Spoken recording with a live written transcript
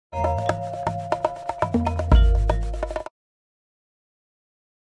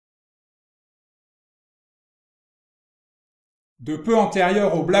De peu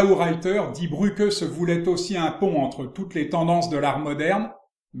antérieur au Blaue Reiter, dit Brücke se voulait aussi un pont entre toutes les tendances de l'art moderne,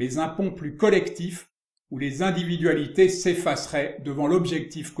 mais un pont plus collectif, où les individualités s'effaceraient devant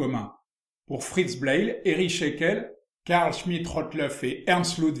l'objectif commun. Pour Fritz Bleyl, Erich Heckel, Karl Schmidt-Rottluff et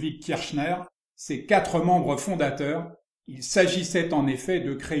Ernst Ludwig Kirchner, ces 4 membres fondateurs, il s'agissait en effet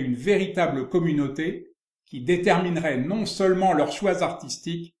de créer une véritable communauté qui déterminerait non seulement leurs choix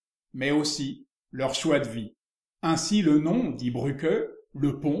artistiques, mais aussi leurs choix de vie. Ainsi le nom, dit Brücke,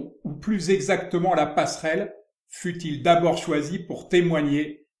 le pont, ou plus exactement la passerelle, fut-il d'abord choisi pour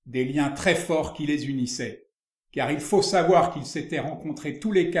témoigner des liens très forts qui les unissaient. Car il faut savoir qu'ils s'étaient rencontrés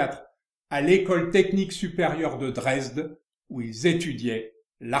tous les 4 à l'école technique supérieure de Dresde, où ils étudiaient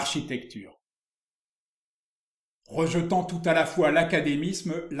l'architecture. Rejetant tout à la fois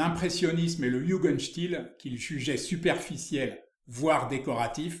l'académisme, l'impressionnisme et le Jugendstil, qu'ils jugeaient superficiels, voire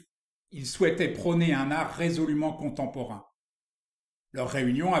décoratifs, ils souhaitaient prôner un art résolument contemporain. Leur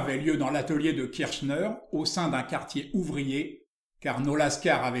réunion avait lieu dans l'atelier de Kirchner, au sein d'un quartier ouvrier, car nos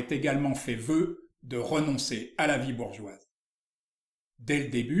lascars avaient également fait vœu de renoncer à la vie bourgeoise. Dès le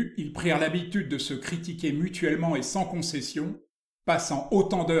début, ils prirent l'habitude de se critiquer mutuellement et sans concession, passant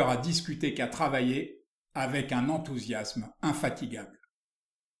autant d'heures à discuter qu'à travailler, avec un enthousiasme infatigable.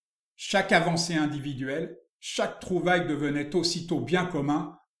 Chaque avancée individuelle, chaque trouvaille devenait aussitôt bien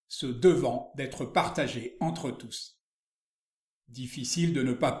commun, se devant d'être partagé entre tous. Difficile de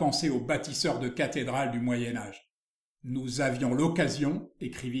ne pas penser aux bâtisseurs de cathédrales du Moyen-Âge. Nous avions l'occasion,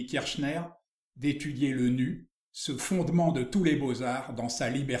 écrivit Kirchner, d'étudier le nu, ce fondement de tous les beaux-arts dans sa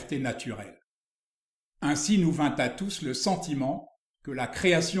liberté naturelle. Ainsi nous vint à tous le sentiment que la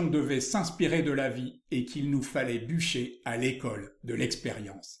création devait s'inspirer de la vie et qu'il nous fallait bûcher à l'école de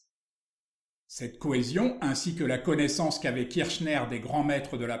l'expérience. Cette cohésion, ainsi que la connaissance qu'avait Kirchner des grands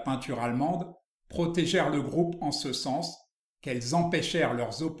maîtres de la peinture allemande, protégèrent le groupe en ce sens qu'elles empêchèrent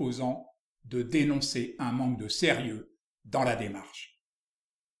leurs opposants de dénoncer un manque de sérieux dans la démarche.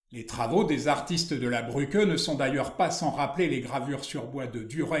 Les travaux des artistes de la Brücke ne sont d'ailleurs pas sans rappeler les gravures sur bois de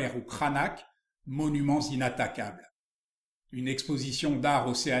Dürer ou Cranach, monuments inattaquables. Une exposition d'art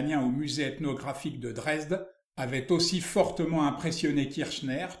océanien au musée ethnographique de Dresde avait aussi fortement impressionné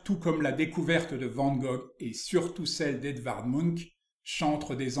Kirchner, tout comme la découverte de Van Gogh et surtout celle d'Edvard Munch,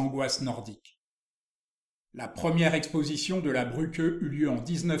 chantre des angoisses nordiques. La première exposition de la Brücke eut lieu en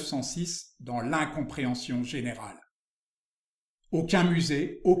 1906 dans l'incompréhension générale. Aucun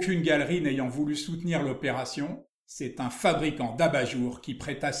musée, aucune galerie n'ayant voulu soutenir l'opération, c'est un fabricant d'abat-jour qui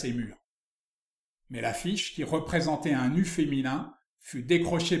prêta ses murs. Mais l'affiche, qui représentait un nu féminin, fut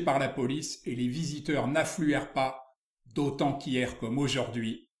décrochée par la police et les visiteurs n'affluèrent pas, d'autant qu'hier comme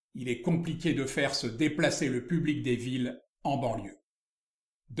aujourd'hui, il est compliqué de faire se déplacer le public des villes en banlieue.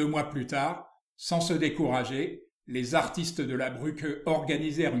 2 mois plus tard, sans se décourager, les artistes de la Brücke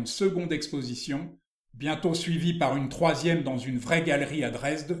organisèrent une seconde exposition, bientôt suivie par une 3e dans une vraie galerie à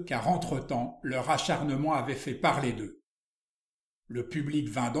Dresde, car entre-temps, leur acharnement avait fait parler d'eux. Le public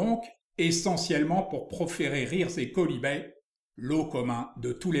vint donc, essentiellement pour proférer rires et quolibets, lot commun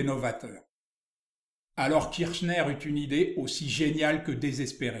de tous les novateurs. Alors Kirchner eut une idée aussi géniale que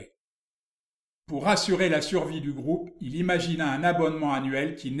désespérée. Pour assurer la survie du groupe, il imagina un abonnement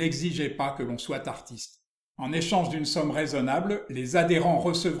annuel qui n'exigeait pas que l'on soit artiste. En échange d'une somme raisonnable, les adhérents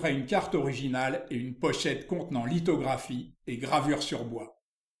recevraient une carte originale et une pochette contenant lithographie et gravure sur bois.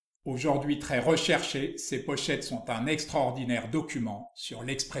 Aujourd'hui très recherchées, ces pochettes sont un extraordinaire document sur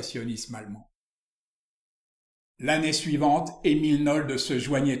l'expressionnisme allemand. L'année suivante, Emil Nolde se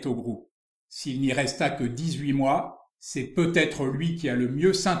joignait au groupe. S'il n'y resta que 18 mois, c'est peut-être lui qui a le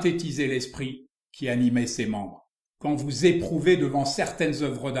mieux synthétisé l'esprit qui animait ses membres. Quand vous éprouvez devant certaines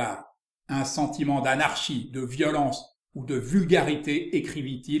œuvres d'art un sentiment d'anarchie, de violence ou de vulgarité,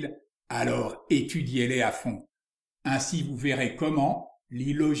 écrivit-il, alors étudiez-les à fond. Ainsi vous verrez comment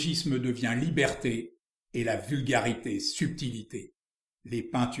l'illogisme devient liberté et la vulgarité subtilité. Les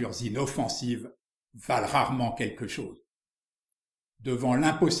peintures inoffensives valent rarement quelque chose. Devant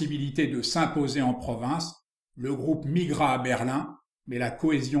l'impossibilité de s'imposer en province, le groupe migra à Berlin, mais la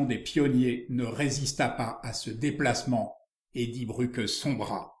cohésion des pionniers ne résista pas à ce déplacement et dit Brücke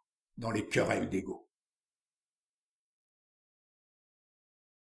sombra dans les querelles d'ego.